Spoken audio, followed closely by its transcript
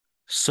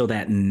So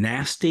that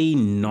nasty,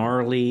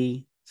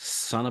 gnarly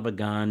son of a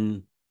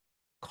gun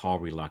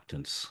called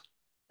Reluctance.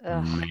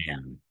 Ugh,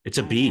 Man, it's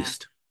a I know.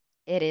 beast.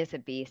 It is a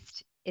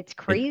beast. It's It,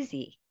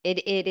 crazy.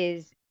 It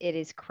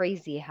is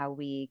crazy how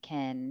we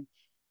can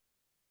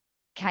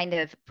kind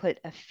of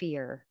put a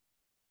fear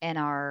in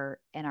our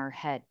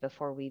head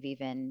before we've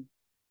even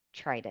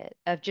tried it,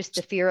 of just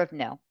the fear of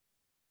no.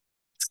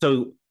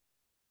 so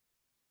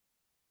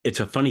it's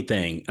a funny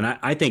thing, and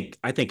I think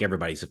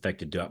everybody's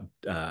affected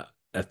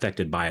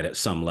by it at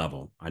some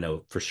level. I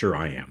know for sure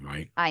I am,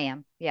 right? I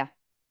am. Yeah.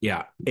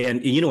 Yeah,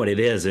 and you know what it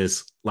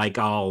is like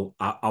I'll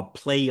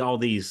play all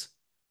these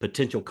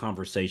potential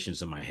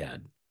conversations in my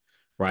head,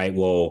 right?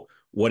 Well,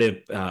 what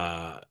if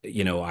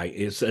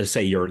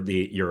say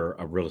you're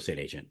a real estate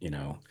agent,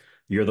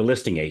 you're the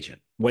listing agent,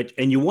 what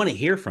and you want to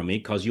hear from me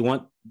because you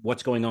want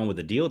what's going on with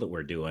the deal that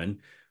we're doing,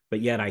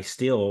 but yet I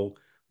still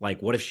like,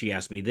 what if she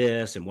asks me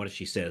this, and what if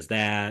she says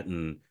that,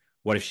 and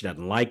what if she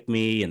doesn't like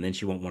me, and then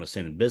she won't want to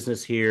send in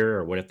business here,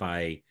 or what if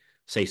I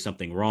say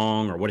something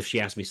wrong, or what if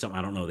she asks me something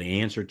I don't know the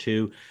answer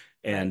to,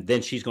 Right. and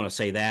then she's going to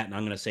say that, and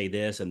I'm going to say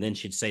this, and then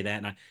she'd say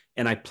that,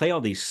 and I play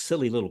all these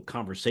silly little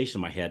conversations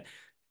in my head,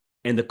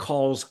 and the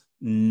calls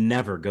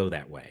never go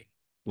that way,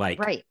 like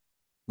Right.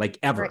 like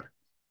Right. ever.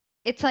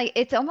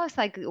 It's almost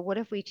like, what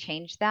if we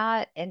changed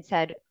that and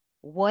said,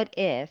 what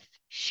if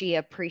she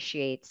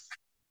appreciates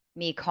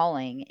me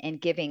calling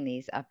and giving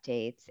these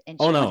updates and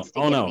Oh she no, wants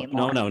to oh give me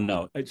no, no, more? no,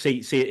 no. See,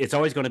 it's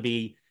always going to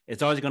be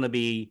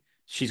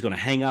she's going to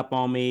hang up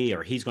on me,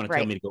 or he's going to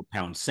tell Right. me to go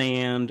pound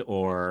sand,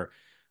 or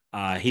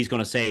he's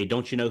going to say,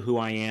 "Don't you know who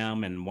I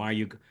am, and why are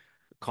you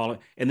calling?"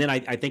 And then I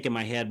think in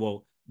my head,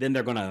 well, then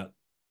they're going to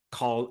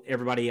call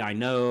everybody I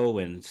know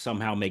and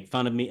somehow make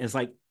fun of me. It's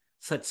like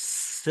such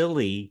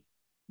silly,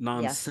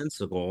 Yes.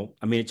 nonsensical.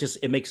 I mean,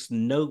 it makes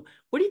no.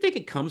 Where do you think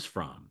it comes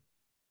from?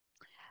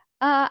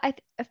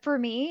 For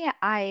me,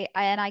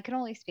 and I can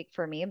only speak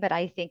for me, but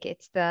I think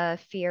it's the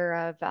fear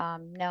of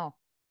no.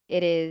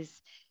 It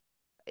is,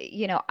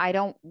 I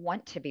don't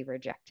want to be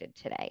rejected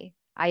today.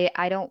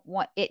 I don't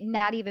want it,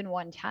 not even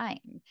one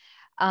time.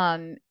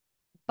 Um,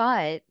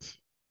 but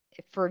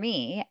for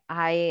me,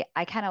 I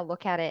kind of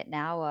look at it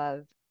now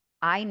of,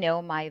 I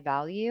know my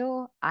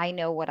value, I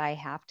know what I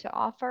have to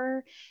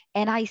offer,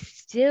 and I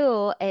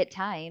still at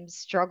times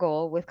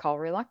struggle with call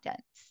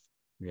reluctance.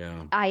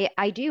 Yeah.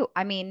 I do.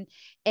 I mean,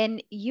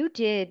 and you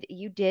did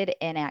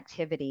an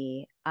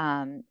activity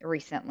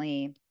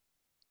recently.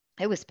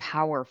 It was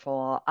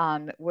powerful.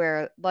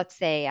 Where, let's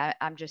say,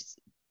 I'm just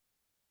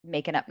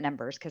making up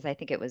numbers because I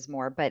think it was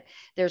more, but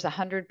there's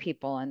 100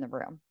 people in the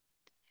room,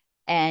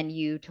 and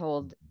you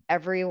told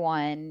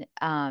everyone,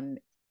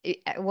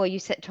 well, you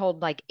said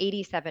told like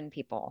 87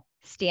 people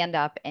stand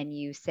up and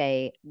you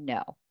say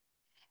no,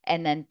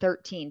 and then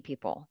 13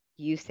 people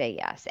you say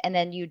yes, and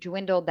then you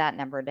dwindled that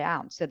number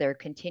down, so there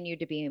continued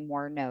to be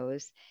more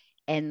no's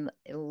and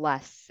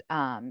less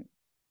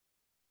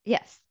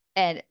yes,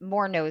 and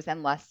more no's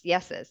and less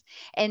yeses.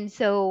 And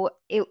so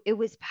it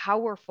was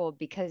powerful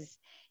because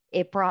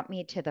it brought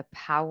me to the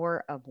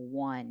power of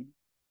one.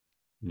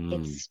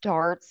 It Mm.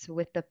 starts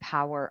with the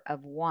power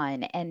of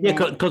one, and Yeah,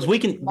 then because it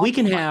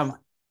have multiplies.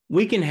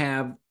 we can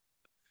have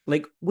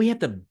like we have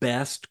the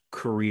best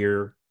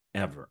career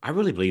ever. I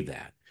really believe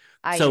that.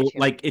 I do So, too.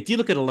 like, if you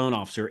look at a loan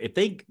officer, if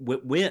they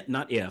when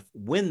not if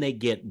when they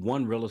get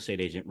one real estate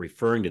agent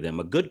referring to them,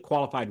 a good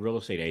qualified real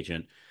estate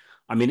agent,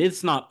 I mean,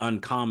 it's not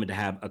uncommon to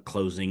have a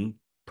closing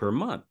per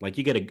month. Like,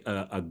 you get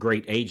a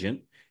great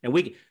agent,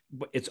 and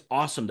it's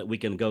awesome that we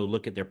can go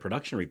look at their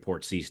production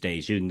reports these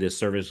days using this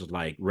services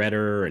like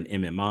Redder and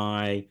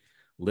MMI,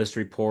 List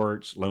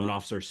Reports, Loan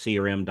Officer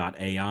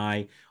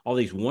CRM.ai, all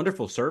these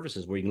wonderful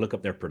services where you can look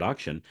up their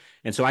production.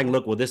 And so I can Yeah.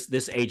 look, well,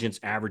 this agent's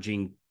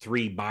averaging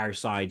 3 buyer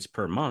sides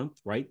per month,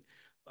 right?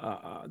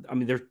 I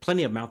mean, there's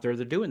plenty of them out there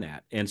that are doing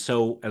that. And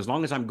so as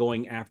long as I'm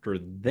going after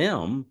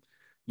them,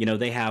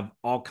 they have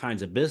all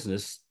kinds of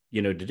business,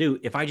 to do.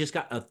 If I just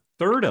got a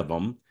third of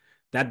them,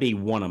 that'd be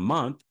one a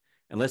month.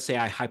 And let's say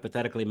I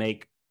hypothetically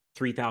make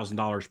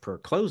 $3,000 per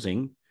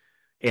closing,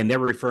 and they're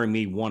referring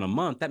me one a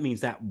month. That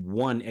means that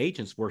one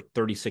agent's worth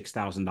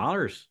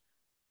 $36,000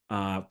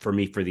 for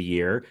me for the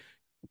year.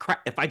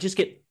 If I just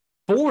get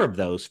four of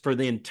those for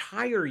the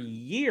entire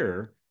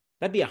year,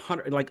 that'd be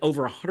 100, like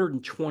over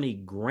 120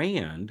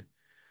 grand.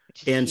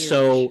 Which is And huge.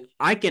 so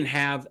I can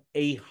have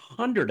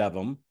 100 of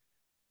them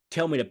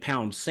tell me to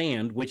pound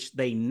sand, which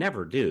they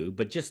never do,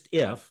 but just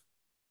if,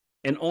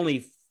 and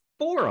only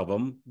four of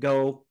them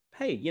go,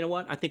 hey, you know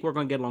what? I think we're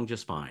going to get along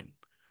just fine.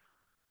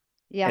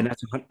 And Yeah.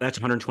 that's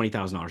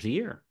 $120,000 a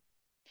year.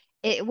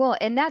 Well,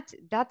 and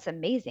that's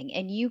amazing.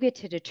 And you get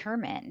to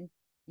determine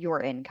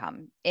your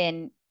income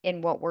in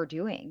what we're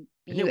doing.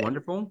 Isn't it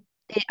wonderful?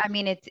 I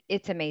mean,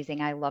 it's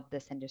amazing. I love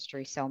this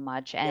industry so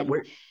much. Yeah, And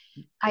where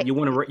I you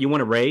want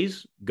to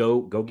raise,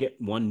 go get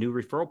one new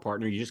referral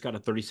partner. You just got a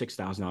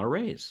 $36,000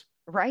 raise.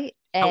 right.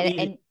 How And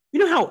easy? You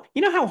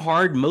know how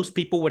hard most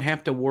people would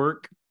have to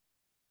work.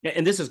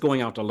 And this is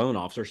going out to loan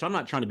officers, so I'm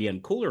not trying to be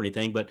uncool or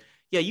anything, but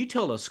yeah, you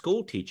tell a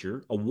school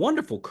teacher, a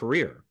wonderful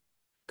career.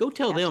 Go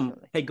tell them,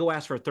 Absolutely. hey, go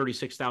ask for a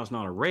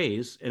 $36,000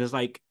 raise. And it's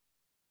like,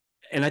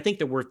 and I think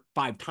they're worth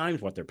 5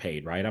 times what they're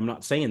paid, right? I'm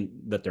not saying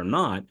that they're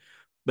not,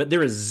 but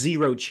there is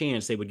zero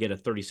chance they would get a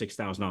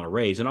 $36,000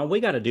 raise. And all we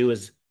got to do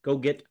is go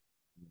get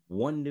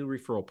one new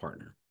referral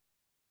partner.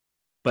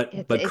 But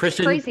It's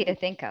Kristen, crazy to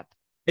think of.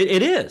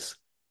 it is.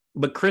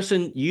 But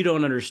Kristen, you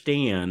don't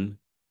understand.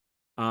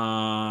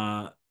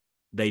 Uh,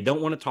 they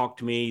don't want to talk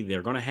to me.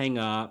 They're going to hang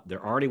up.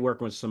 They're already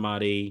working with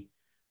somebody.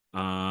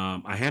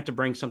 I have to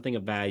bring something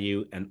of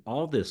value, and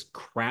all this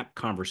crap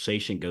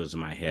conversation goes in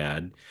my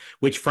head,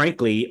 which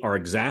frankly are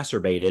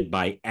exacerbated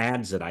by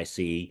ads that I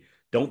see.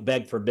 Don't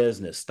beg for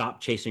business.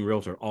 Stop chasing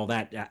realtor. All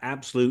that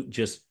absolute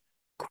just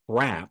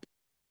crap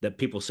that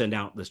people send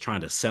out that's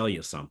trying to sell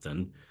you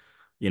something.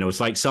 It's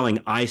like selling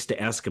ice to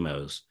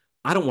Eskimos.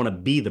 I don't want to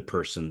be the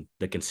person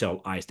that can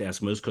sell ice to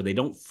Eskimos because they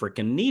don't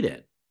freaking need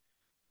it,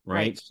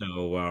 Right. right?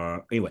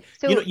 So anyway,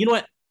 So you know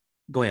what?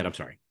 Go ahead. I'm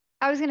sorry.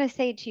 I was going to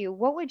say to you,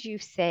 what would you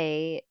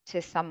say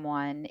to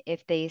someone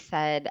if they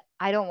said,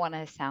 I don't want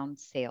to sound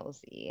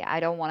salesy. I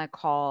don't want to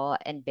call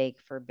and beg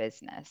for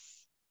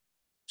business?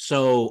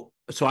 So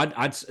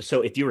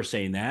if you were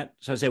saying that,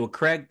 so I'd say, well,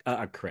 Craig,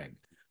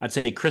 I'd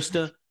say,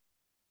 Krista,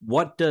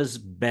 what does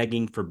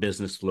begging for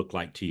business look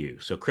like to you?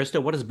 So,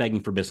 Krista, what does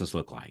begging for business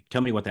look like?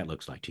 Tell me what that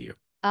looks like to you.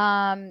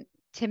 Um,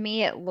 to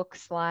me, it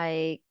looks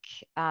like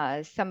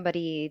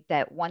somebody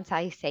that once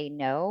I say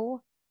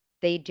no,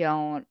 they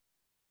don't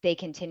they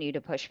continue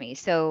to push me.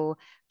 So,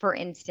 for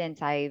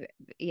instance, I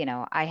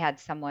had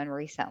someone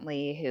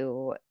recently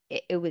who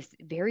it was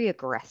very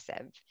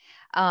aggressive.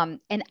 And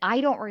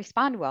I don't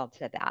respond well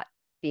to that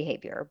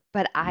behavior,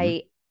 but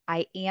Mm-hmm.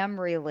 I am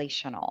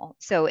relational.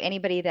 So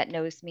anybody that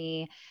knows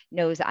me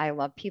knows I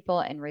love people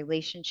and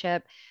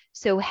relationship.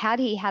 So had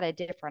he had a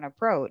different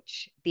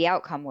approach, the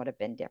outcome would have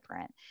been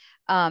different.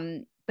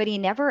 But he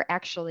never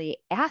actually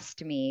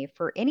asked me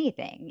for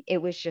anything.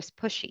 It was just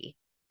pushy.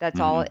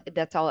 Mm-hmm.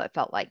 That's all it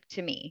felt like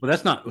to me. Well,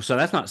 that's not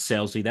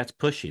salesy. That's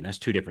pushy. That's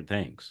two different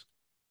things,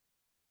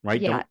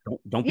 right? Yeah.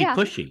 Don't be Yeah.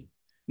 pushy.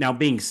 Now,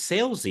 being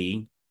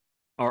salesy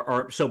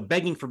or so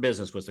begging for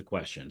business was the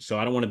question. So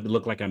I don't want to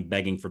look like I'm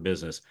begging for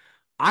business.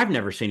 I've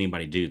never seen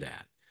anybody do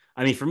that.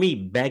 I mean, for me,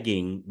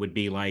 begging would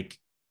be like,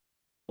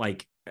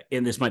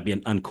 and this might be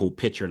an uncool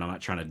picture, and I'm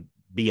not trying to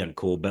be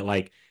uncool, but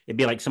like it'd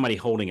be like somebody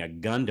holding a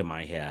gun to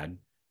my head,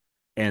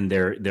 and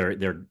they're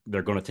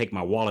going to take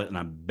my wallet, and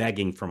I'm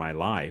begging for my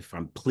life.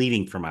 I'm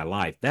pleading for my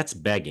life. That's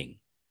begging.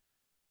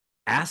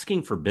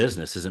 Asking for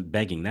business isn't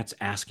begging. That's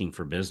asking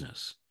for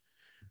business,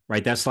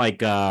 right? That's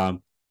like you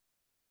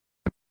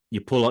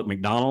pull up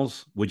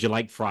McDonald's. Would you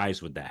like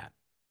fries with that?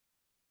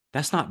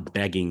 That's not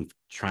begging.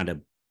 Trying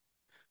to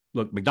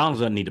look.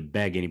 McDonald's doesn't need to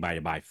beg anybody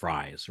to buy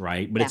fries,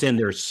 right? But Yeah. it's in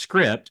their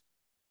script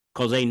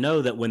because they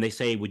know that when they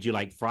say, "Would you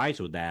like fries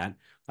with that?"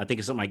 I think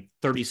it's something like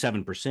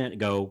 37%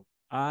 go,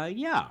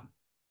 yeah,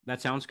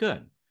 that sounds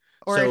good.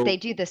 Or if So they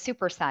do the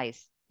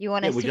supersize, you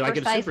want yeah, to would you like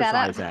it to supersize that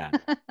supersize that?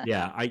 up?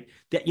 Yeah,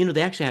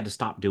 they actually had to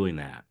stop doing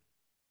that.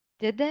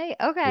 Did they?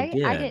 They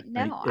Okay. I did. didn't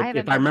know. I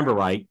haven't If I been remember there.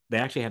 right, they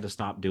actually had to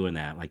stop doing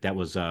that. Like that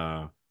was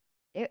they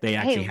Hey,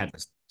 actually had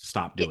to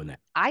stop doing that.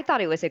 I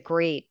thought it was a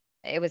great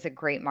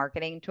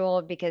marketing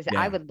tool because I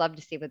Yeah, would love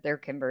to see what their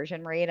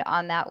conversion rate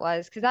on that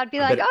was because I'd be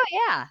I like, bet it, oh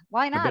yeah,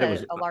 why I not bet it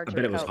was a I larger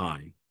bet it was Coke?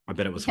 high. I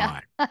bet it was Yeah,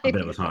 high. I I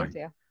bet it think was so high.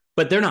 too.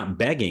 But they're not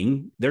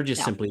begging. They're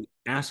just No. simply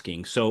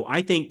asking. So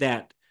I think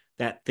that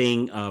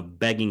thing of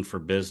begging for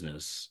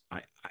business,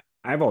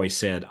 I've always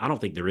said I don't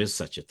think there is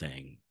such a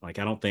thing. Like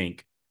I don't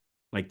think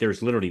like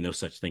there's literally no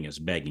such thing as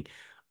begging.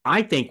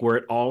 I think where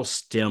it all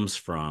stems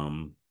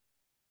from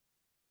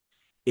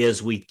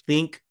is we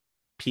think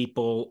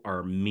people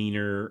are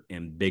meaner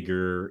and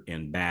bigger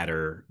and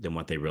badder than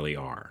what they really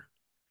are.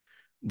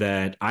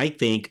 That I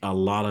think a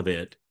lot of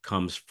it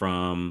comes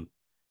from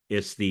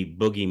it's the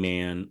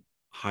boogeyman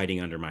hiding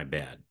under my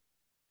bed.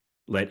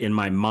 Let in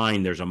my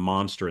mind, there's a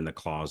monster in the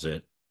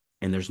closet,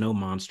 and there's no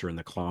monster in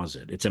the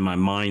closet. It's in my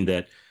mind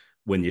that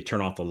when you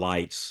turn off the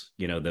lights,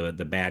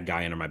 the bad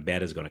guy under my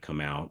bed is going to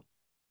come out.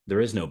 There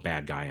is no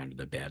bad guy under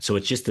the bed. So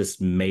it's just this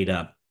made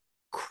up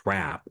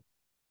crap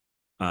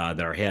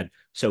that are head.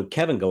 So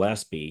Kevin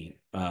Gillespie,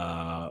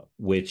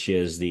 which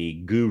is the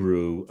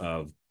guru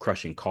of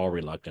crushing call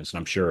reluctance, and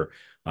I'm sure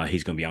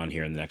he's going to be on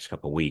here in the next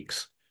couple of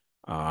weeks.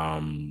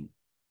 Um,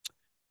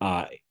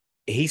 uh,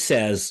 he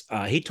says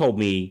he told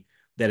me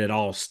that it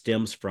all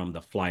stems from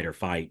the flight or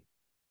fight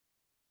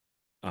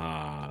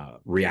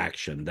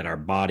reaction, that our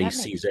body That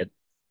makes sees sense. it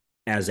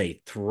as a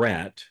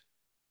threat,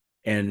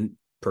 and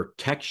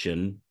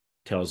protection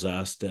tells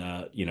us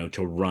to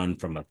run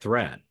from a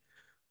threat.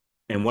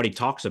 And what he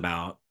talks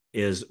about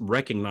is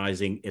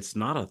recognizing it's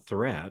not a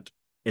threat,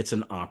 it's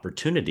an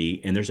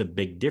opportunity. And there's a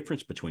big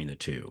difference between the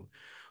two.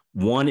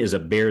 One is a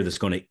bear that's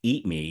going to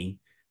eat me,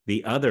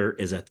 the other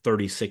is a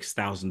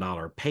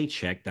 $36,000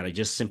 paycheck that I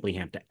just simply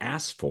have to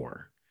ask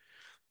for.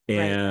 Right.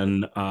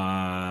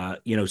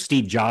 And,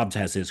 Steve Jobs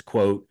has his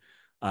quote,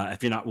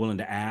 if you're not willing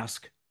to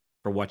ask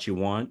for what you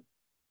want,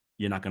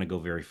 you're not going to go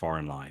very far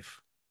in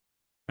life.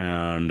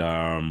 And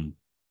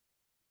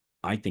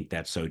I think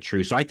that's so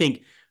true. So I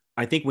think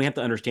we have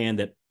to understand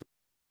that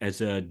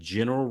as a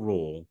general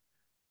rule,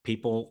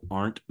 people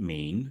aren't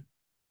mean.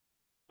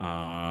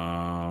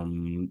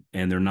 And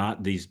they're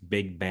not these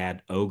big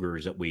bad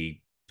ogres that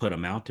we put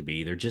them out to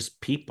be. They're just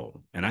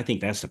people. And I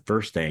think that's the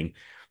first thing.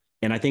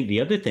 And I think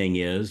the other thing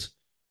is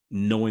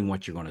knowing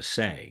what you're going to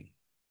say.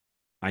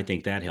 I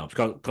think that helps.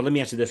 'Cause let me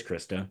ask you this,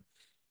 Krista.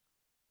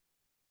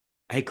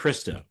 Hey,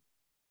 Krista,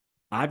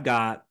 I've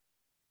got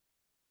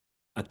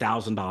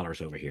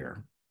 $1,000 over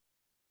here,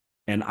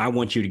 and I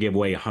want you to give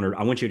away 100.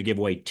 I want you to give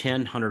away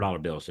 10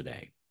 $100 bills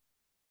today.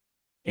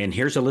 And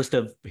here's a list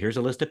of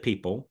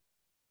people.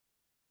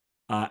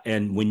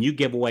 And when you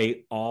give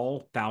away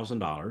all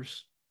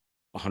 $1,000,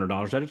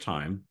 $100 at a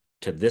time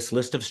to this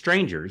list of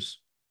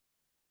strangers,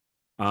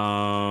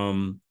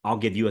 I'll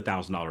give you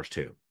 $1,000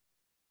 too.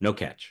 No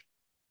catch,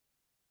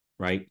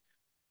 right?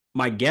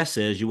 My guess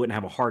is you wouldn't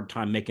have a hard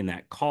time making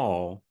that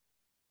call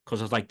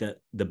because it's like the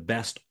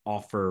best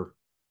offer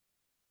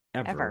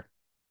ever, Ever.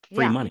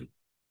 free Yeah. money,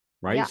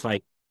 right? Yeah. It's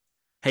like,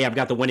 hey, I've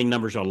got the winning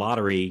numbers of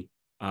lottery.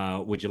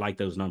 Would you like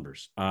those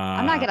numbers?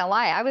 I'm not gonna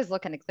lie. I was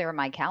looking to clear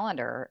my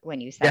calendar when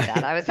you said Yeah,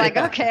 that. I was like,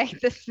 yeah, okay,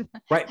 this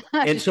right.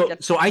 I And just so,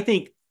 get so I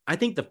think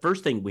the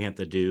first thing we have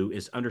to do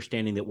is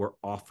understanding that we're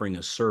offering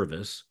a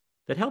service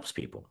that helps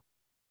people.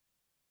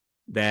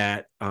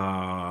 That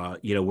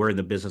we're in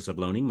the business of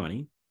loaning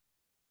money,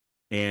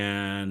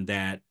 and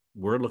that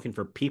we're looking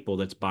for people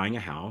that's buying a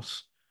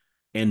house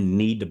and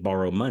need to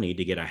borrow money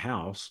to get a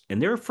house,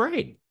 and they're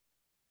afraid.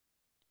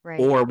 right.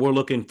 Or we're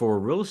looking for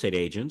real estate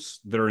agents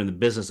that are in the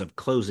business of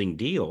closing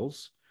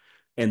deals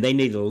and they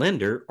need a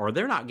lender or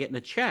they're not getting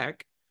a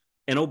check.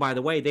 And oh, by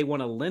the way, they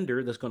want a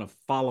lender that's going to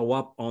follow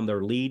up on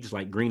their leads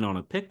like green on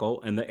a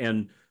pickle.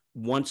 And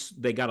once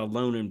they got a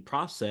loan in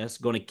process,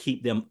 going to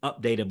keep them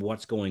updated of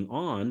what's going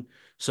on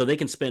so they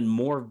can spend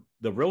more,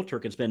 the realtor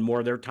can spend more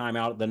of their time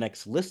out at the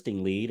next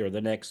listing lead or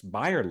the next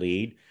buyer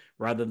lead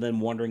rather than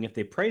wondering if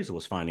the appraisal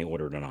was finally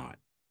ordered or not. Okay.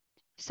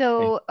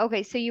 So,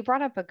 okay, so you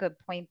brought up a good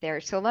point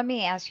there. So let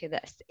me ask you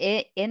this.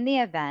 In the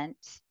event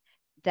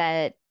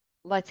that,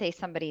 let's say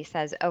somebody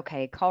says,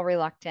 okay, call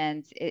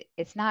reluctance,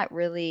 it's not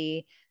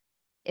really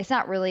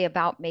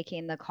about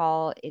making the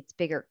call, it's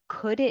bigger.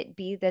 Could it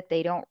be that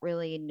they don't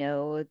really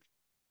know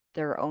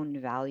their own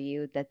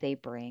value that they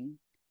bring?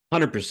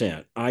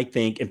 100%. I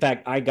think, in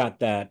fact, I got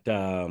that.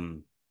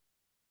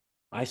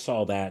 I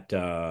saw that.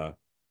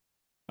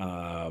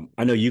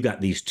 I know you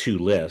got these two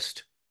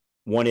lists.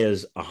 One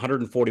is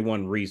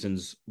 141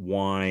 reasons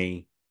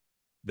why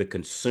the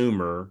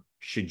consumer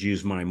should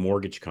use my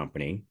mortgage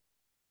company.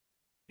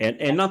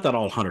 And not that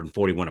all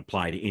 141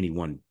 apply to any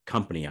one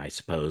company, I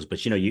suppose, but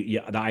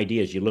the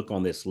idea is you look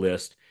on this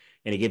list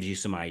and it gives you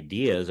some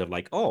ideas of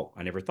like, oh,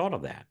 I never thought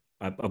of that.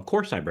 Of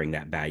course, I bring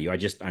that value.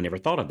 I never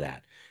thought of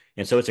that,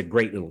 and so it's a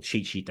great little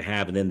cheat sheet to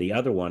have. And then the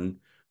other one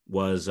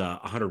was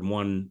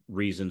 101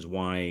 reasons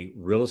why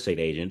real estate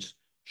agents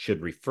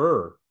should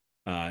refer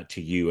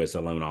to you as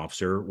a loan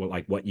officer,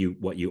 like what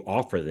you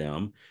offer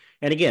them.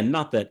 And again,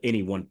 not that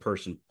any one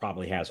person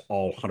probably has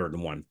all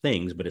 101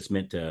 things, but it's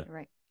meant to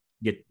Right.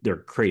 get their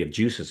creative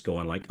juices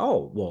going like,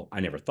 oh, well, I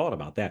never thought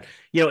about that.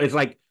 It's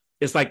like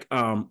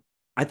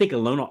I think a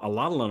lot of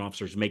loan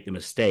officers make the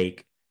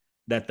mistake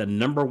that the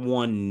number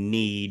one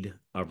need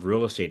of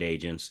real estate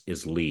agents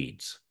is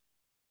leads.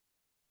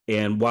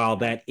 And while Right.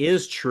 that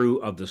is true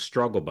of the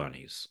struggle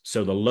bunnies,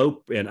 so the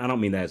low, and I don't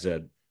mean that as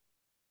a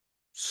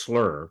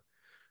slur,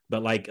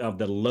 but like of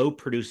the low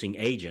producing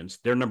agents,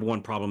 their number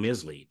one problem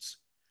is leads.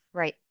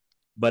 Right.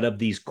 But of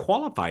these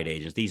qualified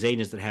agents, these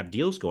agents that have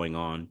deals going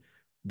on,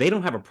 they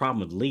don't have a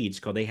problem with leads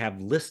because they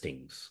have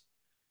listings,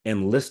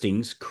 and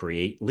listings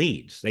create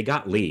leads. They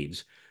got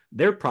leads.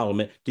 Their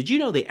problem, did you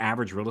know the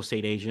average real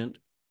estate agent?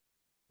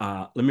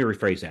 Let me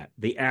rephrase that.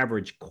 The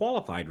average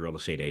qualified real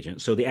estate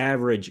agent, so the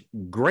average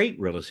great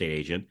real estate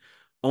agent,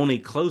 only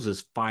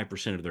closes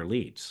 5% of their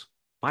leads.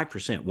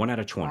 5%, one out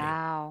of 20.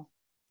 Wow.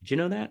 Did you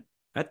know that?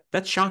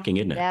 That's shocking,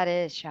 isn't it? That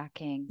is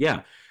shocking.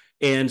 Yeah.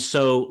 And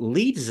so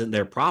leads isn't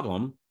their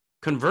problem,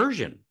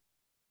 conversion.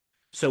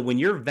 So when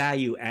your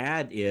value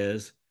add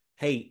is,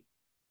 hey,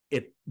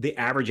 if the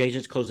average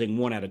agent's closing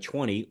one out of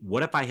 20,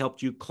 what if I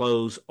helped you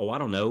close, oh, I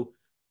don't know,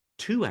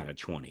 two out of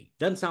 20?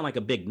 Doesn't sound like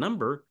a big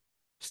number,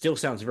 still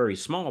sounds very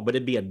small, but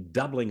it'd be a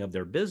doubling of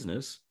their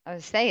business. I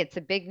would say it's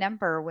a big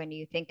number when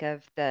you think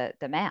of the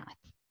math. I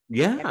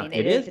Yeah, mean,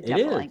 it it is is. a It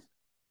is. doubling.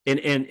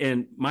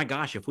 And my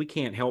gosh, if we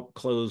can't help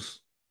close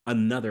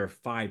another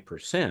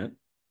 5%,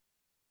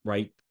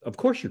 right? Of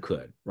course you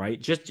could, right?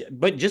 Just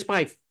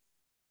by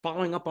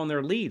following up on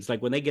their leads.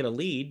 Like when they get a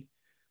lead,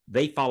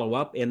 they follow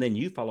up and then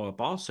you follow up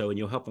also and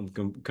you'll help them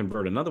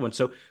convert another one.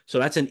 So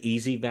that's an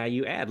easy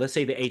value add. Let's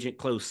say the agent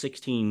closed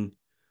 16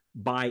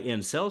 buy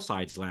and sell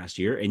sides last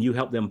year and you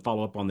help them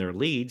follow up on their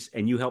leads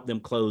and you help them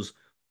close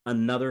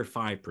another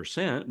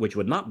 5%, which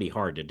would not be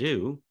hard to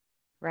do.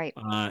 Right.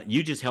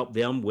 You just help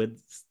them with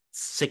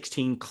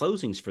 16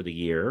 closings for the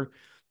year.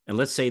 And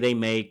let's say they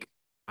make,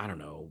 I don't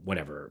know,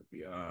 whatever,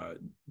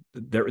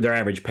 their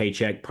average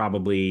paycheck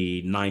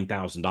probably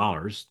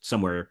 $9,000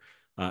 somewhere.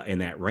 in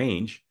that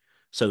range.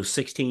 So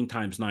 16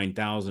 times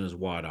 9,000 is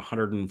what,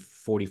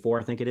 144,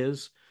 I think it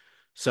is.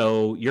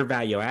 So your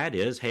value add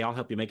is, hey, I'll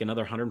help you make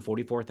another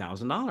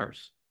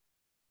 $144,000.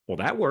 Well,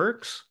 that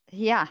works.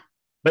 Yeah,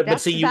 But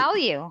that's see, you,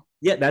 value.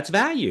 yeah, that's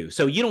value.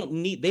 So they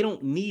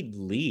don't need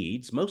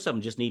leads. Most of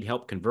them just need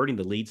help converting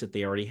the leads that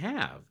they already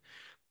have.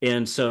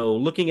 And so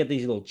looking at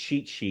these little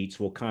cheat sheets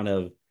will kind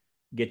of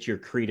get your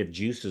creative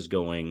juices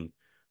going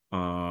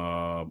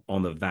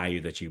on the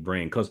value that you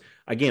bring. Because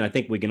again, I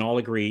think we can all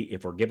agree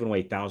if we're giving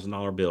away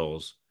 $1,000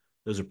 bills,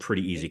 those are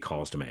pretty easy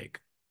calls to make.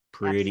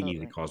 Pretty easy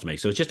Absolutely. calls to make.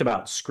 So it's just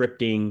about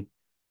scripting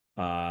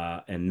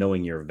and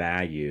knowing your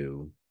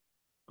value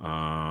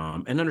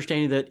and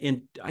understanding that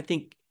I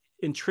think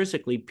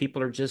intrinsically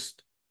people are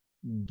just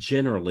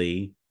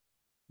generally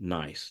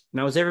nice.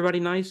 Now, is everybody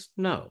nice?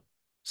 No.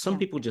 Some Yeah.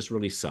 people just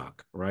really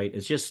suck, right?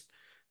 It's just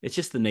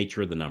the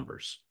nature of the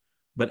numbers.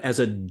 But as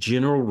a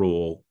general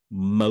rule,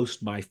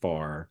 most by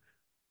far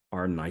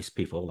are nice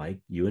people like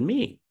you and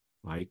me,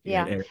 like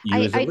Yeah. you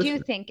I as a I do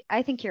listener. think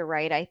I think you're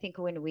right. I think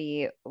when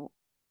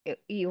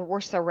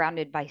we're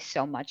surrounded by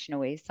so much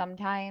noise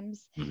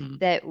sometimes Mhm.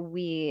 that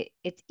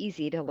it's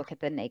easy to look at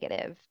the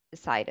negative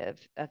side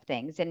of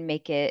things and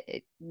make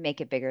it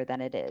bigger than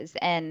it is.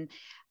 And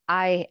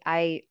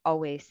I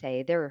always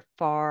say there are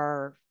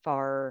far,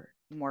 far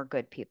more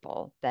good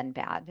people than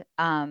bad.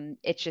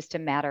 It's just a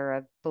matter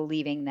of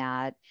believing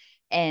that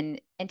and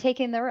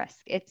taking the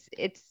risk. It's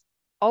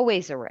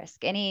always a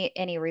risk.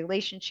 Any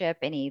relationship,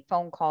 any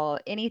phone call,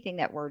 anything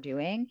that we're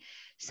doing.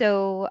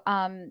 So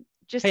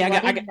just Hey,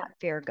 letting that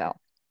fear go.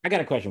 I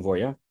got a question for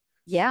you.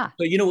 Yeah.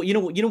 So you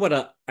know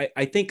what?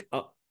 I think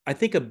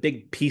a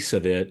big piece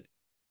of it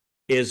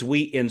is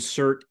we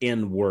insert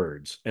in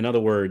words. In other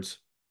words,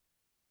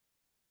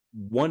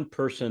 one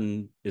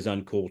person is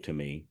uncool to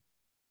me,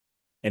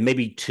 and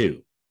maybe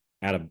two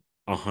out of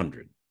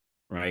 100,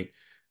 right?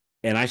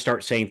 And I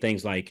start saying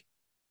things like,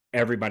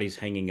 everybody's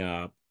hanging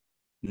up,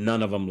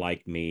 none of them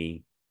like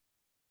me.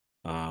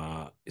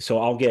 So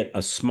I'll get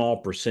a small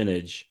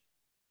percentage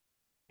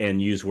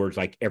and use words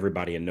like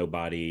everybody and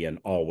nobody and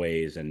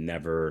always and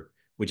never,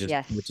 which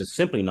Yes. is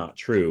simply not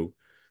true.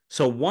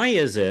 So why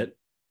is it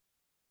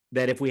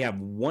that if we have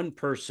one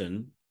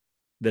person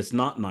that's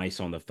not nice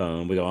on the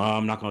phone, we go, oh,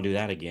 I'm not going to do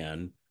that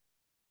again.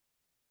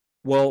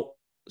 Well,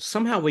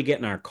 somehow we get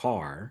in our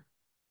car,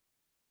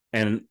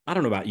 and I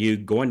don't know about you,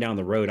 going down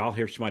the road, I'll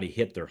hear somebody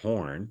hit their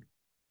horn.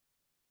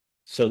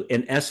 So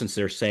in essence,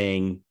 they're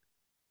saying,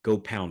 go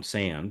pound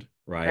sand,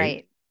 right?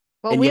 Right.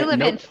 Well, And we yet,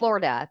 live in nope.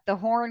 Florida. The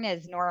horn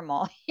is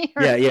normal here.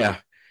 Yeah, yeah. Yeah.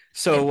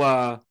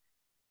 So,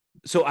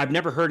 so I've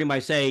never heard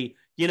anybody say,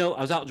 I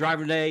was out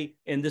driving today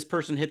and this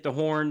person hit the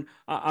horn.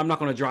 I'm not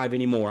going to drive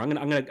anymore. I'm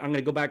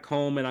gonna go back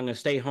home and I'm going to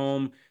stay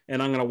home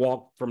and I'm going to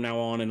walk from now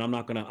on. And I'm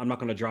not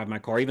going to drive my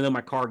car, even though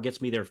my car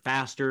gets me there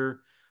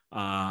faster.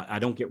 I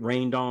don't get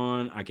rained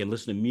on. I can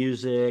listen to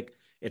music.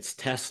 It's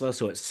Tesla,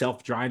 so it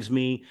self drives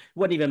me. It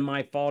wasn't even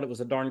my fault. It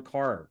was a darn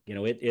car.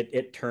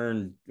 It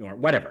turned or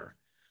whatever.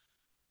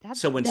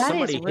 So when That is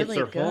somebody hits really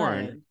their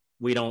horn, good.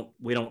 we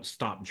don't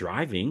stop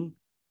driving.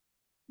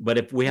 But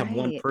if we have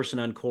one Right. person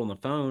uncool on the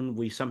phone,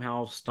 we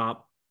somehow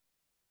stop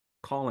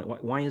calling.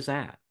 Why is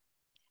that?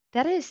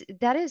 That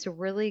is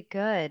really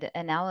good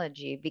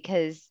analogy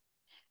because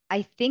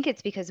I think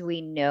it's because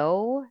we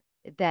know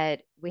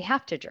that we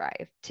have to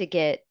drive to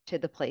get to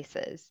the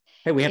places.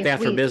 Hey, we have to If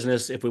ask for we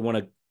business if we want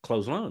to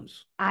close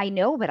loans. I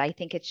know, but I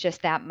think it's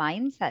just that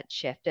mindset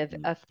shift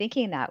Mm-hmm. of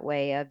thinking that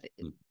way of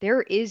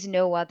there is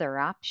no other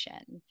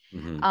option.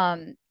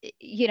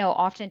 Mm-hmm.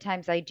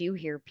 Oftentimes I do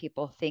hear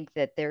people think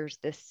that there's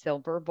this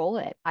silver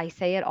bullet. I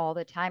say it all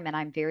the time and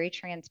I'm very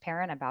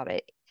transparent about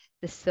it.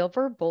 The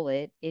silver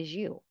bullet is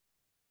you.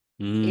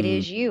 It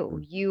is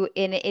you. Mm-hmm.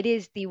 And it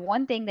is the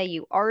one thing that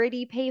you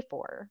already pay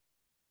for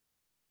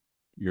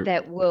You're.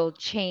 that will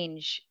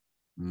change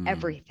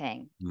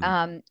everything.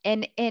 Mm-hmm.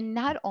 And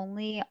not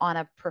only on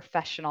a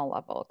professional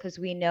level, because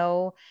we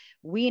know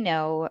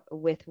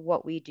with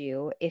what we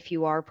do, if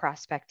you are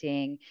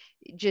prospecting,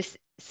 just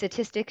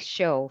statistics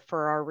show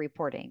for our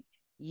reporting,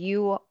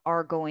 you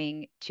are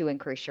going to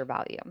increase your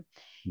value.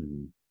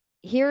 Mm-hmm.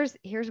 Here's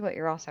what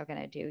you're also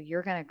going to do.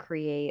 You're going to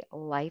create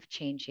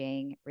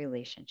life-changing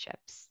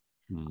relationships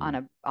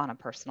Mm-hmm. on a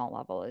personal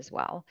level as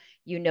well.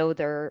 You know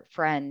their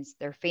friends,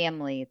 their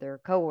family, their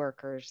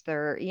coworkers,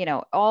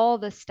 all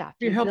the stuff.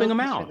 You're You helping build them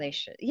this out.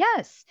 relation.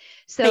 Yes.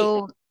 Hey,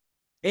 So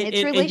it's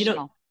and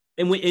relational.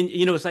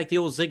 it's like the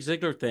old Zig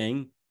Ziglar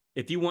thing.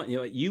 If you want,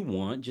 what you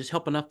want, just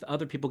help enough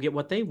other people get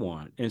what they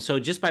want. And so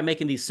just by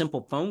making these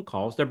simple phone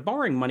calls, they're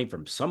borrowing money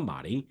from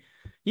somebody.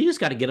 You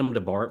just got to get them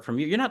to borrow it from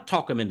you. You're not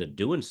talking them into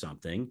doing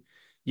something.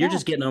 You're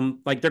just No, getting them,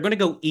 like, they're going to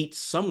go eat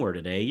somewhere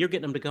today. You're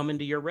getting them to come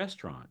into your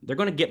restaurant. They're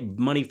going to get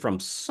money from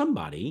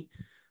somebody.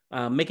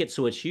 Make it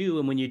so it's you.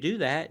 And when you do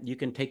that, you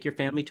can take your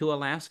family to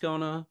Alaska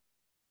on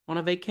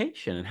a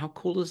vacation. And how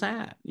cool is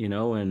that?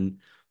 And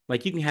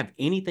like, you can have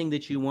anything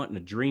that you want in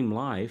a dream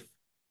life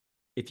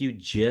if you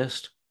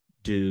just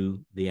do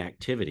the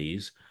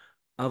activities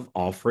of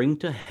offering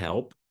to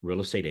help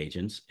real estate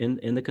agents and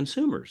the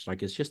consumers.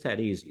 Like it's just that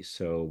easy.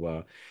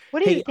 So,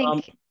 What do you hey,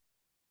 think?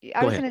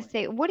 I go was ahead. going to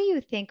say, what do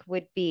you think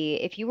would be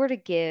if you were to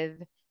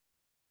give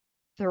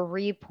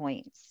 3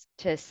 points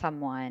to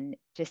someone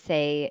to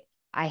say,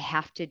 I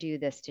have to do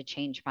this to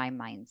change my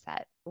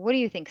mindset? What do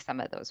you think some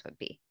of those would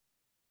be?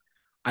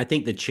 I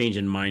think the change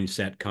in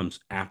mindset comes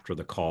after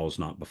the calls,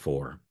 not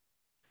before.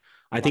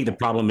 I think Love the it.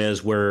 problem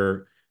is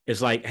where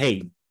it's like,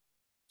 hey,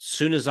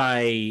 soon as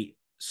I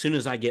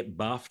get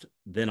buffed,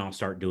 then I'll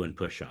start doing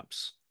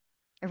push-ups.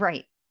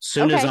 Right.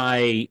 Okay.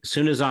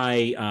 Soon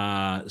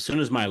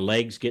as my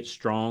legs get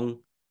strong,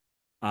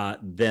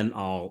 then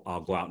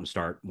I'll go out and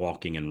start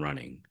walking and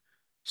running.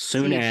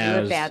 So Soon you do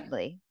it as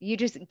badly. You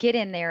just get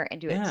in there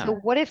and do it. So yeah,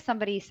 what if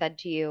somebody said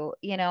to you,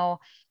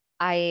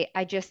 I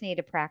just need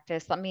to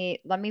practice. Let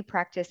me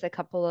practice a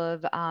couple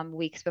of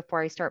weeks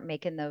before I start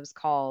making those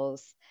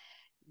calls.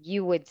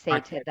 You would say I,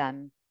 to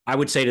them, I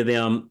would say to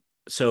them,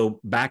 so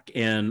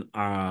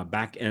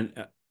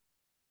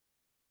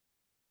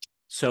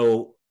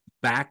so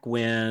back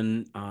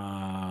when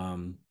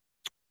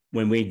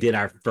we did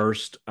our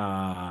first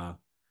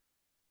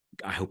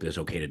I hope it's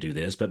okay to do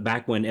this, but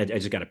back when I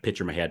just got a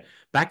picture in my head.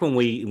 Back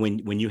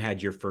when you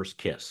had your first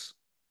kiss,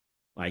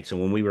 like so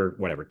when we were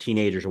whatever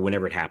teenagers or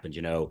whenever it happened,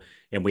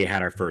 and we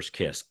had our first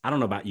kiss. I don't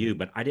know about you,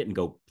 but I didn't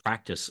go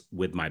practice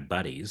with my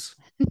buddies,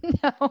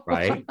 no.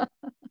 right?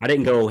 I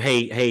didn't go,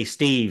 hey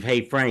Steve,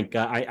 hey Frank,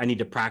 I need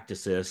to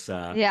practice this,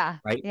 Yeah.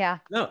 right? Yeah.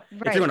 No, if you're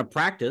Right. going to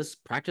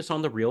practice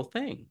on the real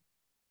thing,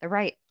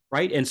 Right.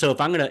 right? And so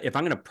if I'm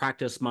gonna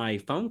practice my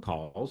phone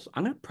calls,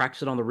 I'm gonna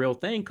practice it on the real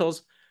thing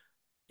because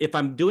if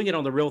I'm doing it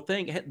on the real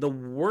thing, the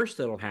worst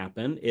that'll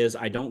happen is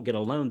I don't get a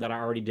loan that I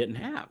already didn't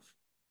have.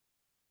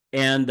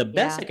 And the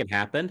best Yeah. that can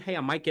happen, hey, I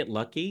might get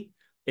lucky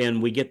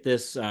and we get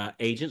this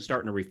agent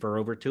starting to refer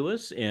over to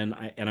us and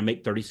I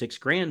make 36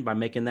 grand by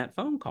making that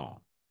phone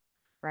call.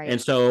 Right. And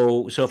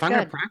so if It's I'm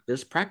going to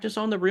good. practice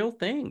on the real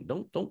thing.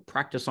 Don't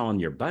practice on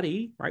your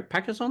buddy, right?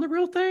 Practice on the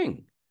real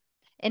thing.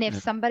 And if Uh,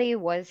 somebody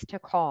was to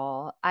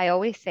call, I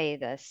always say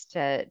this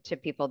to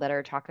people that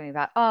are talking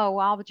about, oh,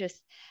 well,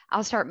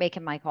 I'll start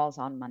making my calls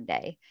on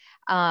Monday.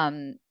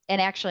 And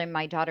actually,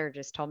 my daughter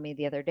just told me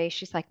the other day,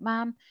 she's like,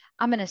 Mom,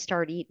 I'm going to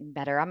start eating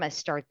better. I'm going to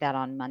start that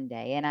on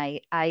Monday. And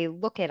I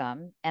look at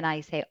them and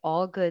I say,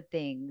 all good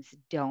things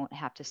don't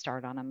have to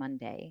start on a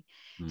Monday.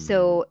 mm,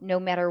 So no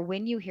matter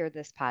when you hear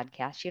this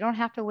podcast, you don't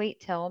have to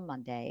wait till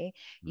Monday.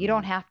 You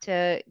don't mm, have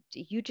to,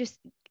 you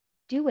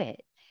do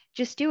it.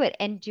 Just do it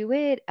and do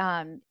it.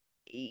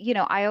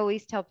 I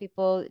always tell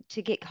people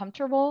to get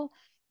comfortable.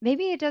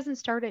 Maybe it doesn't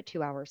start at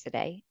 2 hours a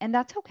day, and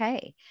that's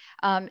okay.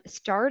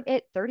 Start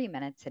at 30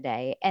 minutes a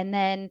day, and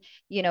then,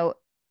 you know,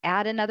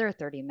 add another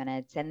 30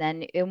 minutes,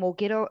 and we'll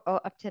get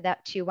up to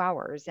that 2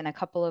 hours in a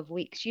couple of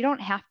weeks. You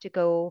don't have to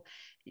go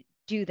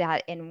do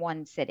that in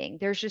one sitting.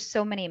 There's just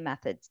so many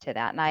methods to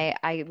that. And yeah.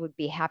 I would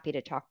be happy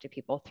to talk to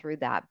people through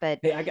that. But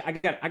Hey, I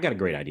got a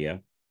great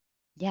idea.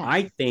 yes,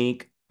 I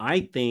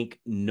think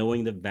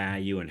knowing the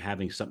value and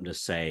having something to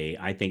say,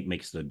 I think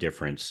makes the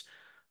difference.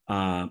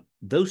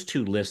 Those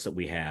two lists that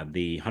we have,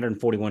 the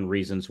 141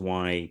 reasons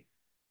why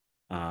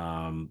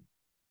um,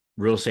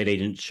 real estate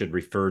agents should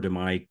refer to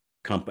my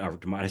company,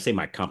 I say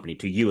my company,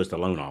 to you as the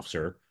loan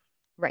officer,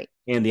 right.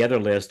 and the other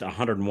list,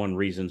 101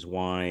 reasons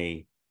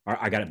why, or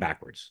I got it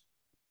backwards.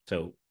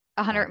 So,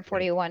 uh,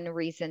 141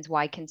 reasons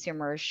why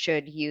consumers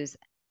should use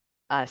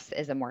us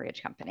as a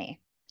mortgage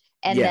company.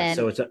 And yeah,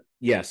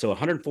 then, so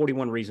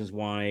 141 reasons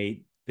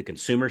why the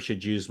consumer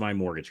should use my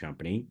mortgage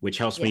company, which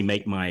helps me yes,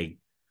 make my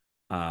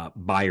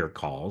buyer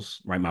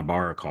calls, right? My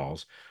borrower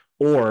calls,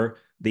 or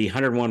the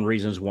 101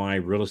 reasons why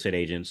real estate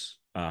agents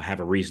have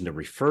a reason to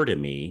refer to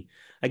me.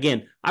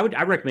 Again, I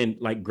recommend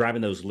like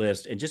grabbing those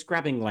lists and just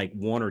grabbing like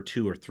one or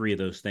two or three of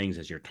those things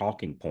as your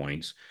talking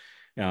points.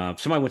 If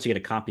somebody wants to get a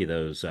copy of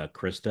those,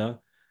 Krista,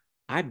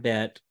 I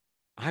bet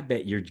I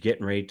bet you're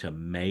getting ready to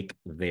make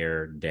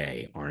their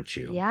day, aren't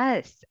you?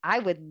 yes, I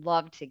would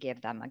love to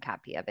give them a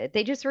copy of it.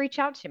 They just reach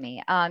out to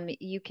me.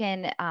 You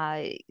can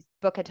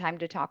book a time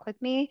to talk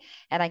with me,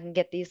 and I can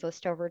get these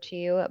lists over to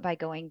you by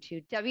going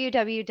to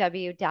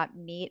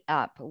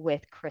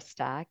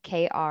www.meetupwithkrista,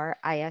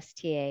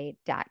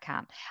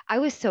 Krista.com. I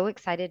was so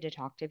excited to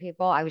talk to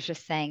people. I was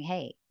just saying,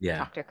 hey, Yeah.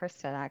 talk to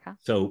Krista.com.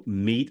 So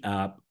meet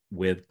up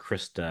with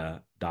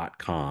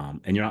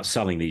Krista.com. And you're not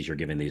selling these, you're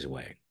giving these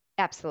away.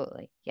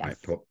 Absolutely. All right,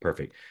 Yes.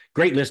 perfect.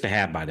 Great list to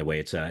have, by the way.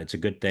 It's a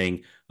good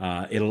thing.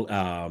 It'll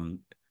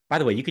by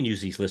the way, you can use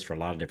these lists for a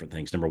lot of different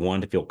things. Number one,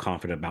 to feel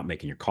confident about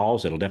making your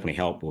calls. It'll definitely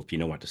help if you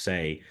know what to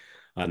say.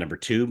 Number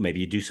two, maybe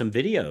you do some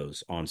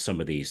videos on some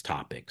of these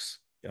topics.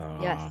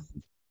 Yes,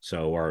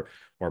 So or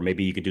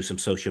maybe you could do some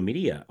social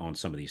media on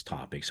some of these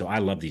topics. So I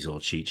love these little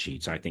cheat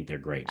sheets. I think they're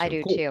great. I So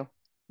do cool. too.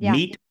 Yeah.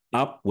 Meet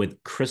up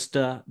with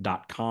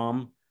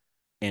Krista.com.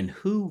 And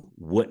who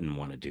wouldn't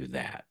want to do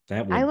that?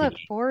 That I would look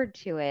be forward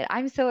to it.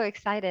 I'm so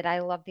excited. I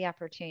love the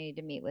opportunity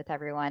to meet with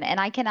everyone. And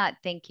I cannot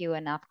thank you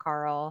enough,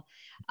 Carl,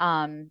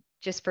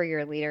 just for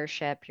your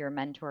leadership, your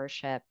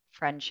mentorship,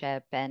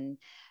 friendship, and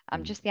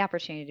just the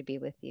opportunity to be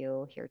with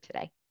you here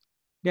today.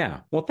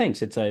 Yeah. Well,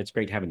 thanks. It's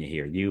great having you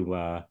here.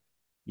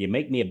 You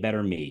make me a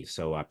better me,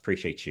 so I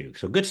appreciate you.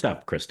 So good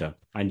stuff, Krista.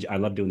 I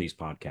love doing these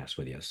podcasts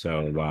with you.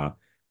 So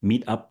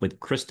meet up with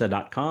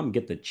Krista.com,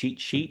 get the cheat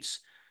sheets.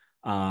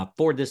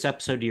 Forward this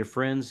episode to your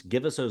friends.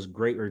 Give us those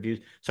great reviews.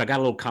 So I got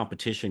a little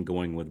competition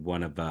going with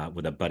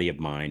with a buddy of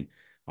mine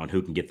on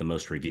who can get the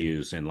most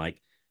reviews. And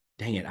like,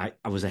 dang it,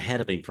 I was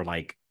ahead of him for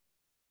like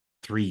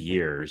 3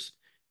 years,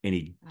 and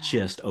he Ah,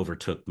 just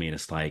overtook me. And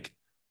it's like,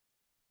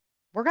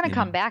 we're going to you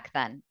know, come back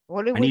then.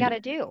 What do I we got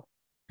need to do?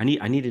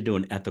 I need to do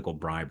an ethical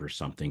bribe or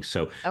something.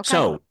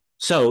 Okay.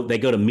 So they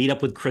go to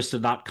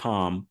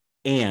meetupwithkrista.com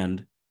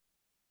and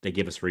they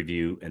give us a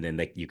review, and then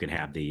you can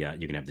have you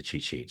can have the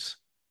cheat sheets.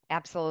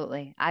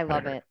 Absolutely. I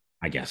love Whatever. it.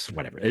 I guess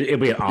whatever. It'll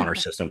be an honor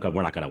system because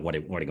we're not gonna what are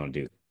you gonna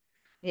do?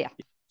 Yeah.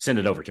 Send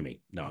it over to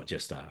me. No,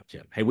 just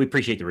hey, we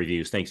appreciate the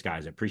reviews. Thanks,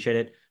 guys. I appreciate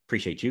it.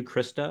 Appreciate you,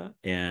 Krista.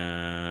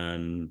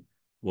 And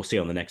we'll see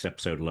you on the next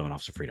episode of Loan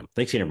Officer Freedom.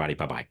 Thanks, everybody.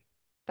 Bye bye.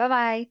 Bye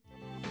bye.